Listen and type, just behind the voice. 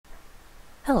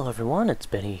Hello everyone, it's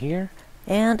Benny here,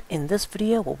 and in this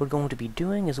video what we're going to be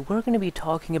doing is we're going to be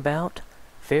talking about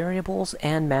variables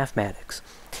and mathematics.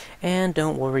 And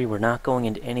don't worry, we're not going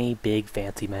into any big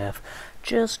fancy math,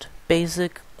 just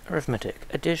basic arithmetic,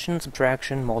 addition,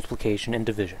 subtraction, multiplication, and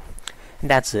division. And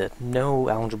that's it. No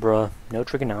algebra, no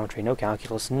trigonometry, no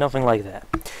calculus, nothing like that.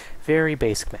 Very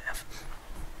basic math.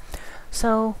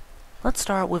 So, let's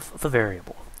start with the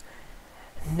variable.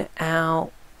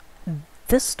 Now,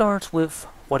 this starts with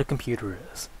what a computer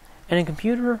is. And a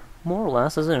computer, more or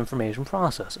less, is an information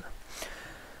processor.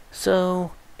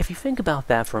 So, if you think about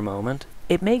that for a moment,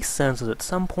 it makes sense that at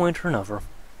some point or another,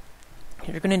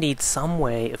 you're going to need some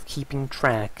way of keeping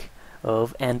track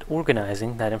of and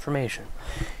organizing that information.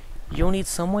 You'll need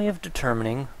some way of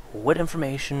determining what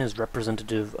information is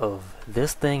representative of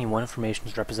this thing and what information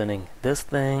is representing this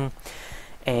thing,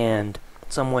 and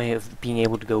some way of being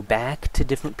able to go back to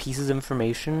different pieces of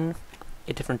information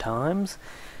at different times.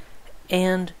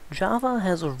 And Java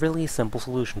has a really simple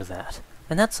solution to that,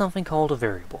 and that's something called a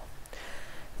variable.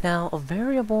 Now, a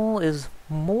variable is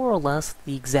more or less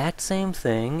the exact same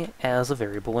thing as a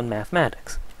variable in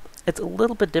mathematics. It's a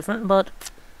little bit different, but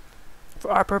for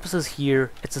our purposes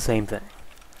here, it's the same thing.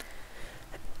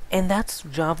 And that's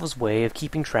Java's way of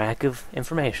keeping track of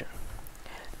information.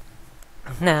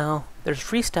 Now, there's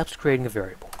 3 steps to creating a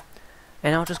variable,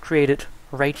 and I'll just create it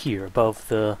right here above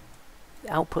the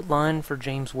output line for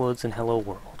James Woods and Hello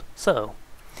World. So,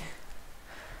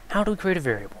 how do we create a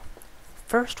variable?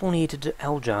 First, we'll need to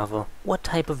tell Java what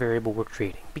type of variable we're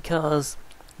creating, because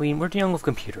we're dealing with a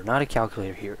computer, not a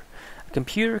calculator here. A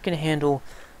computer can handle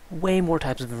way more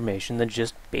types of information than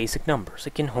just basic numbers.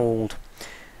 It can hold,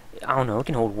 it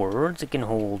can hold words, it can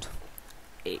hold,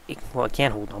 well, it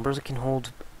can't hold numbers, it can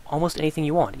hold almost anything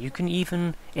you want. You can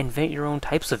even invent your own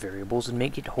types of variables and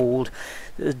make it hold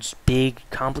a big,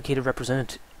 complicated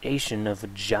representation of a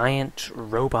giant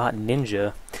robot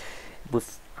ninja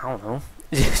with, I'm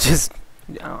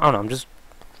just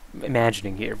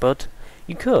imagining here, but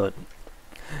you could.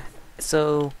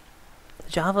 So,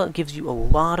 Java gives you a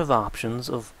lot of options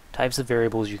of types of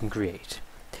variables you can create.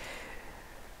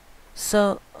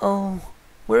 So,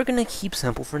 we're going to keep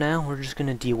simple for now. We're just going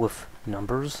to deal with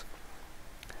numbers.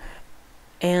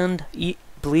 And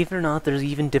believe it or not, there's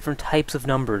even different types of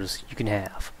numbers you can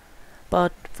have.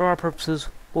 But for our purposes,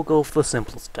 we'll go for the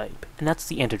simplest type, and that's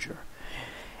the integer.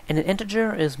 And an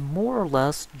integer is more or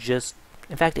less just,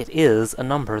 in fact it is a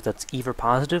number that's either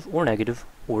positive or negative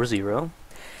or 0.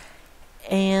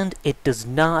 And it does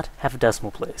not have a decimal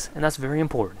place, and that's very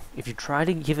important. If you try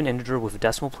to give an integer with a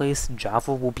decimal place,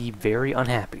 Java will be very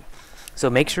unhappy. So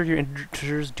make sure your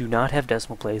integers do not have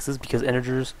decimal places, because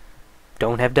integers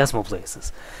don't have decimal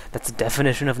places. That's the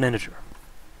definition of an integer.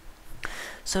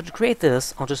 So to create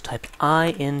this, I'll just type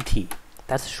int.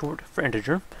 That's short for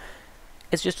integer.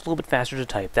 It's just a little bit faster to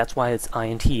type. That's why it's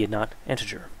int and not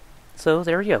integer. So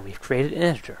there we go. We've created an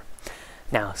integer.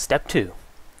 Now, step 2.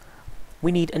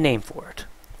 We need a name for it.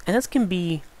 And this can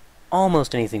be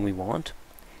almost anything we want.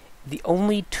 The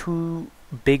only 2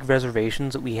 big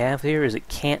reservations that we have here is it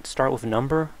can't start with a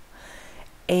number,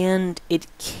 and it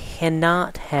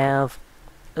cannot have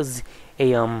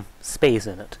a space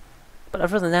in it. But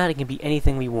other than that, it can be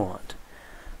anything we want.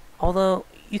 Although,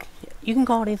 you can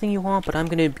call it anything you want, but I'm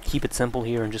going to keep it simple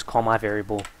here and just call my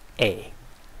variable A.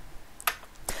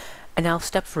 And now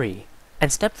step 3. And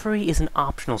step 3 is an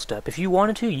optional step. If you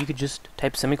wanted to, you could just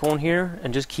type semicolon here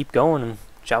and just keep going, and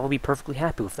Java will be perfectly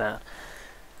happy with that.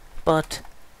 But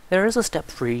there is a step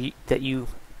 3 that you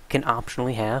can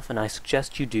optionally have, and I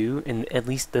suggest you do in at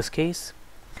least this case,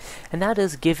 and that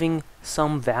is giving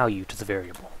some value to the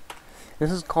variable.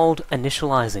 This is called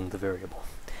initializing the variable.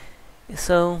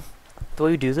 So, the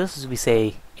way we do this is we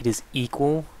say it is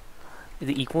equal,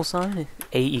 the equal sign,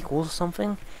 a equals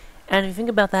something, and if you think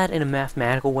about that in a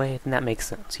mathematical way, then that makes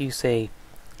sense. You say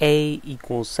a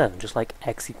equals 7, just like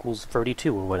x equals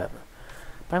 32 or whatever.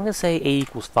 But I'm going to say a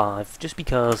equals 5, just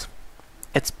because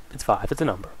it's 5, it's a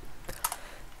number.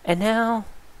 And now,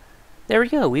 there we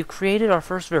go, we've created our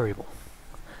first variable.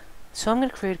 So I'm going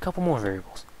to create a couple more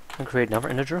variables. I'm going to create another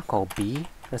integer called b,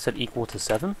 that's set equal to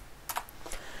 7.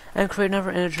 And create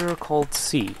another integer called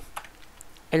c.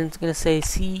 And it's going to say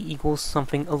c equals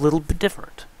something a little bit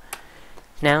different.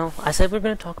 Now, I said we're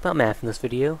going to talk about math in this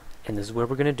video, and this is where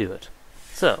we're going to do it.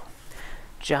 So,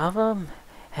 Java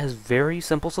has very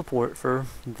simple support for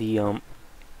the,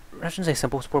 I shouldn't say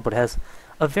simple support, but it has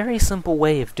a very simple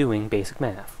way of doing basic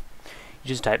math. You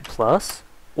just type plus,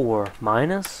 or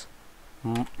minus,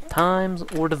 times,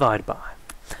 or divide by.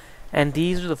 And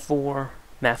these are the 4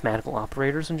 mathematical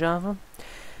operators in Java.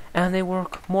 And they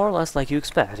work more or less like you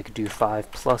expect. I could do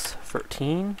 5 plus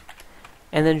 13,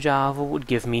 and then Java would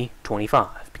give me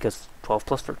 25, because 12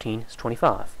 plus 13 is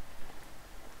 25.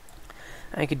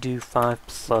 I could do 5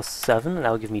 plus 7, and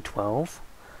that would give me 12.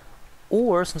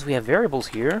 Or, since we have variables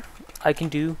here, I can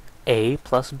do a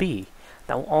plus b.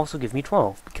 That will also give me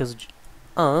 12, because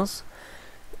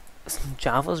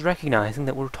Java is recognizing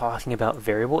that we're talking about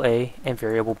variable a and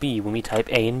variable b when we type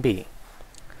a and b.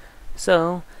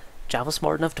 So, Java's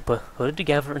smart enough to put it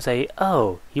together and say,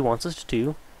 oh, he wants us to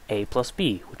do a plus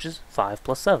b, which is 5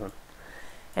 plus 7.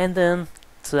 And then,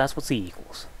 so that's what c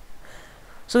equals.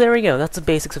 So there we go, that's the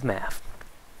basics of math.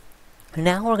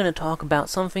 Now we're going to talk about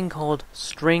something called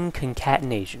string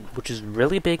concatenation, which is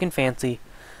really big and fancy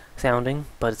sounding,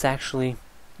 but it's actually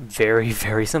very,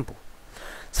 very simple.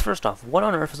 So first off, what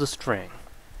on earth is a string?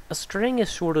 A string is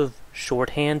sort of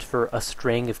shorthand for a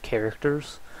string of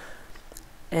characters,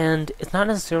 and it's not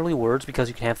necessarily words because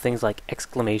you can have things like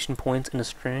exclamation points in a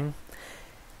string,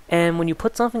 and when you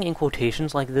put something in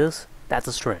quotations like this, that's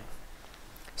a string.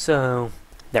 So,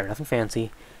 there, nothing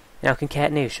fancy. Now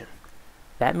concatenation.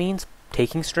 That means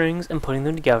taking strings and putting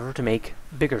them together to make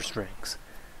bigger strings.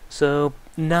 So,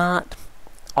 not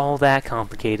all that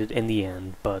complicated in the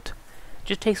end, but it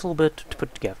just takes a little bit to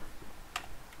put together.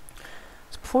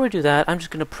 So before we do that, I'm just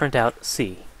going to print out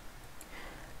C.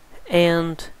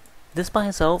 And this by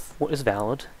itself is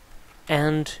valid,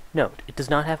 and note, it does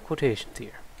not have quotations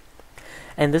here.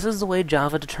 And this is the way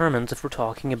Java determines if we're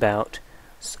talking about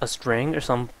a string or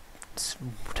some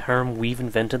term we've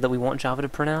invented that we want Java to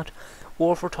print out,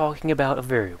 or if we're talking about a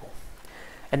variable.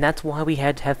 And that's why we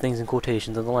had to have things in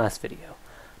quotations in the last video.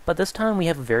 But this time we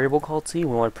have a variable called C.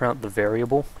 We want to print out the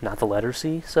variable, not the letter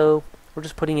C, so we're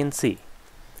just putting in C.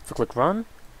 If we click Run,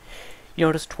 you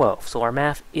notice 12, so our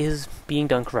math is being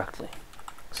done correctly.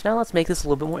 So now let's make this a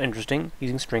little bit more interesting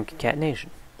using string concatenation.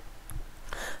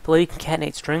 The way you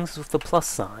concatenate strings is with the plus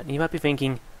sign. And you might be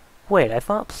thinking, wait, I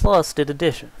thought plus did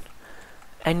addition.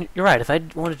 And you're right, if I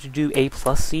wanted to do a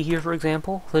plus c here, for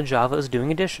example, then Java is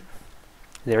doing addition.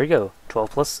 There you go,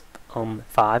 12 plus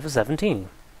 5 is 17.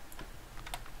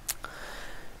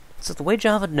 So the way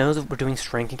Java knows if we're doing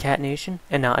string concatenation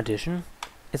and not addition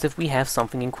is if we have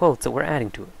something in quotes that we're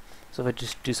adding to it. So if I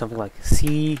just do something like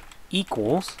c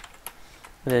equals,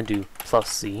 and then do plus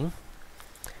c,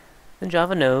 then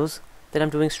Java knows that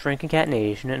I'm doing string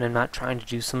concatenation and I'm not trying to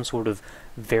do some sort of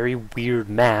very weird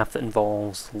math that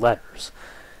involves letters.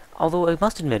 Although I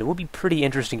must admit, it would be pretty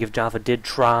interesting if Java did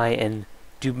try and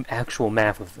do actual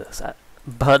math with this.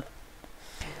 But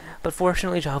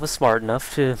fortunately, Java's smart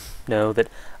enough to know that,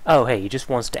 oh hey, he just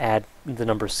wants to add the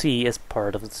number c as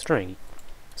part of the string.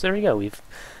 So there we go, we've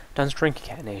done string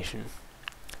concatenation.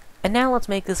 And now let's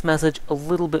make this message a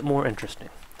little bit more interesting.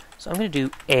 So I'm going to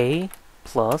do a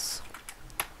plus,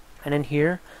 and in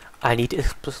here, I need to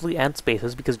explicitly add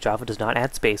spaces because Java does not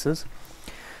add spaces.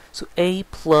 So a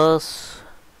plus,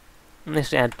 I'm going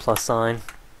to add plus sign,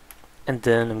 and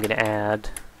then I'm going to add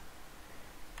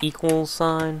equals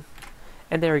sign,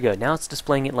 and there we go. Now it's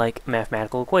displaying it like a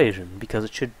mathematical equation because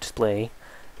it should display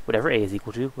whatever a is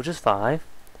equal to, which is 5,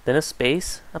 then a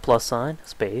space, a plus sign, a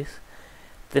space,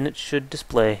 then it should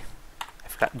display, I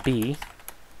forgot b,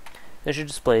 then it should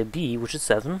display b, which is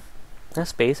 7, and a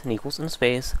space, and equals, and a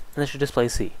space, and it should display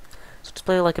c. So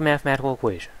display it like a mathematical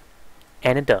equation.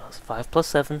 And it does. 5 plus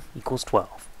 7 equals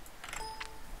 12.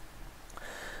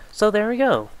 So there we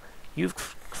go.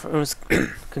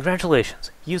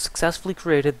 Congratulations. You've successfully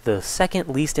created the second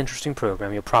least interesting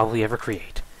program you'll probably ever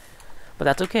create. But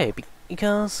that's okay,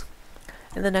 because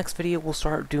in the next video we'll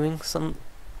start doing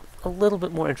a little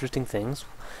bit more interesting things.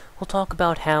 We'll talk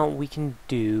about how we can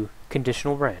do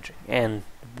conditional branching. And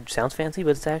it sounds fancy,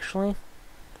 but it's actually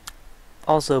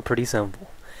also pretty simple.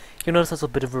 You'll notice that's a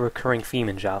bit of a recurring theme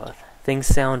in Java. Things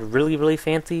sound really, really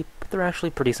fancy, but they're actually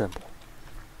pretty simple.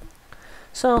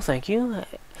 So, thank you.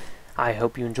 I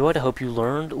hope you enjoyed. I hope you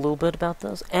learned a little bit about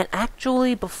this. And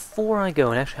actually, before I go,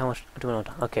 and actually how much do I know?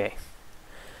 Okay.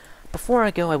 Before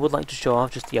I go, I would like to show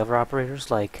off just the other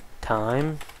operators, like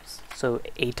time. So,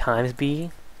 a times b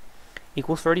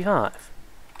equals 35.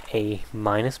 A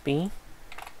minus b.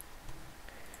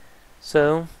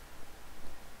 So,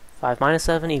 5 minus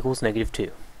 7 equals negative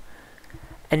 2.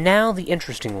 And now the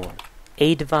interesting one,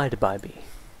 a divided by b.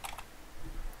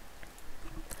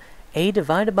 A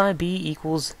divided by b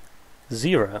equals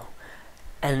 0.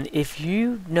 And if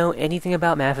you know anything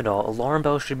about math at all, alarm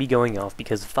bells should be going off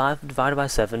because 5 divided by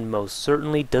 7 most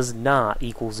certainly does not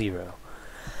equal 0.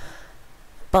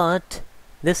 But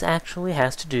this actually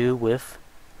has to do with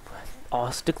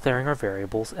us declaring our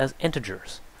variables as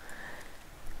integers.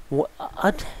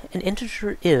 An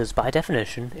integer is, by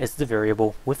definition, is the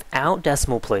variable without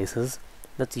decimal places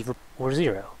that's either or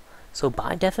 0. So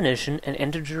by definition, an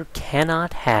integer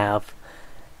cannot have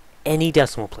any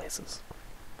decimal places.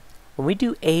 When we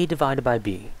do a divided by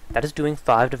b, that is doing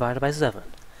 5 divided by 7.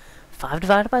 5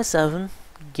 divided by 7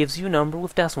 gives you a number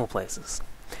with decimal places.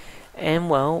 And,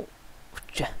 well,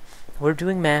 we're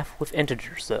doing math with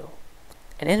integers, though.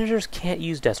 And integers can't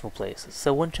use decimal places.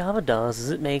 So what Java does is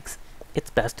it makes its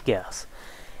best guess.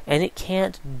 And it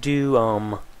can't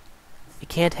do,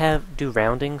 do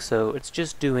rounding, so it's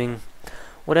just doing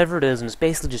whatever it is, and it's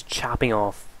basically just chopping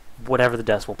off whatever the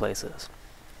decimal place is.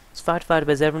 So 5 divided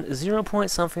by 7 is 0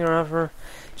 point something or other.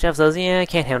 Java says, yeah, I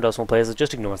can't handle decimal places,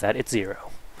 just ignore that, it's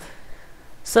 0.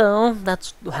 So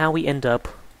that's how we end up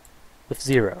with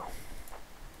 0.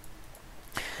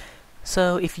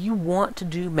 So if you want to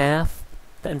do math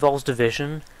that involves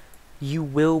division, you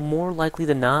will more likely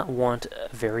than not want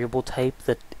a variable type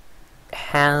that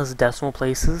has decimal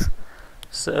places.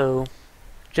 So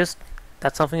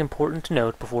that's something important to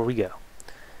note before we go.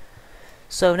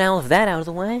 So now with that out of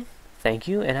the way, thank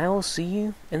you, and I will see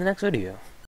you in the next video.